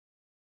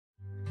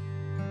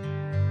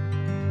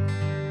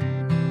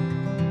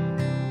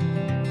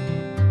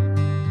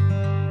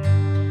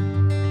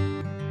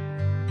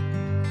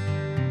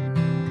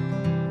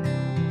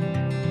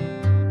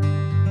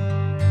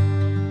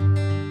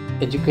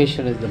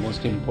Education is the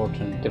most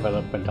important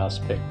development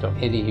aspect of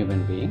any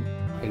human being.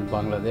 In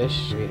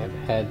Bangladesh, we have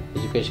had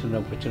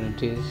educational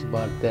opportunities,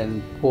 but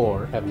then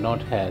poor have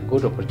not had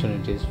good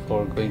opportunities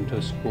for going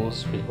to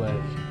schools where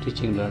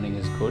teaching learning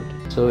is good.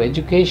 So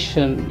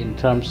education in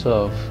terms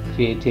of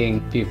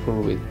creating people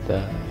with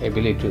the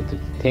ability to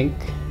think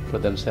for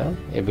themselves,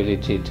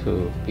 ability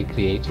to be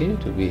creative,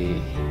 to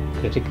be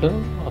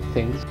critical of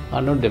things,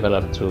 are not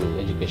developed through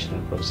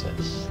educational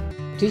process.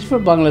 Teach for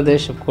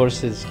Bangladesh, of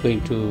course, is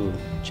going to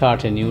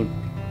chart a new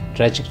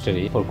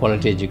trajectory for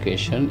quality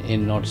education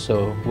in not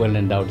so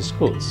well-endowed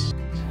schools.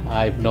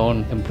 I've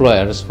known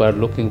employers who are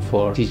looking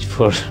for Teach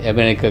for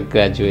America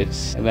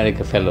graduates,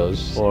 America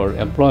fellows for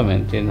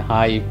employment in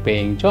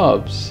high-paying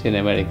jobs in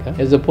America,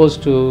 as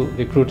opposed to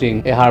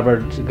recruiting a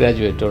Harvard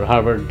graduate or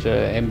Harvard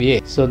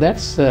MBA. So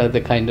that's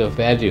the kind of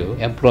value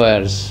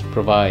employers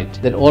provide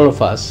that all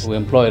of us who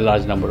employ a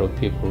large number of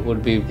people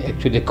would be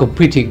actually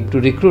competing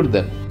to recruit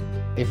them.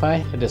 If I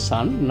had a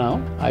son now,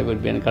 I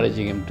would be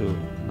encouraging him to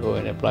go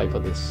and apply for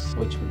this,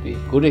 which would be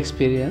good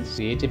experience,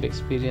 creative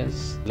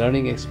experience,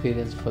 learning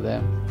experience for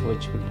them,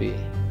 which would be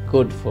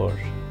good for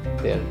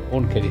their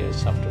own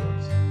careers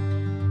afterwards.